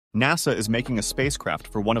NASA is making a spacecraft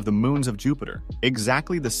for one of the moons of Jupiter,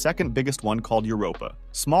 exactly the second biggest one called Europa,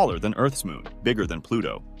 smaller than Earth's moon, bigger than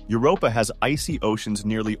Pluto. Europa has icy oceans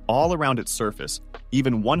nearly all around its surface,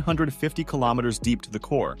 even 150 kilometers deep to the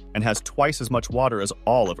core, and has twice as much water as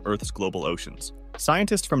all of Earth's global oceans.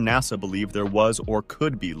 Scientists from NASA believe there was or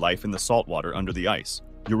could be life in the saltwater under the ice.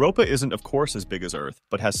 Europa isn't, of course, as big as Earth,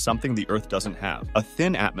 but has something the Earth doesn't have: a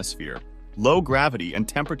thin atmosphere, low gravity, and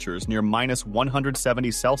temperatures near minus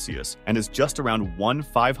 170 Celsius, and is just around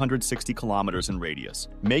 560 kilometers in radius,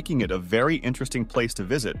 making it a very interesting place to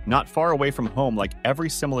visit, not far away from home like every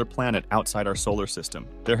similar planet outside our solar system.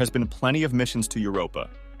 There has been plenty of missions to Europa.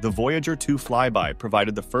 The Voyager 2 flyby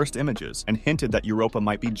provided the first images and hinted that Europa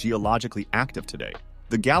might be geologically active today.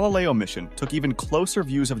 The Galileo mission took even closer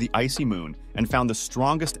views of the icy moon and found the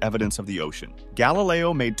strongest evidence of the ocean.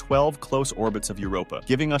 Galileo made 12 close orbits of Europa,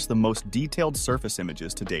 giving us the most detailed surface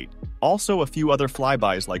images to date. Also, a few other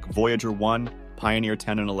flybys like Voyager 1, Pioneer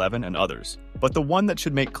 10 and 11, and others. But the one that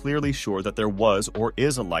should make clearly sure that there was or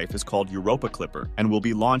is a life is called Europa Clipper and will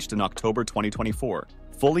be launched in October 2024.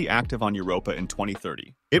 Fully active on Europa in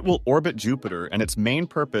 2030. It will orbit Jupiter, and its main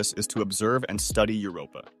purpose is to observe and study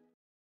Europa.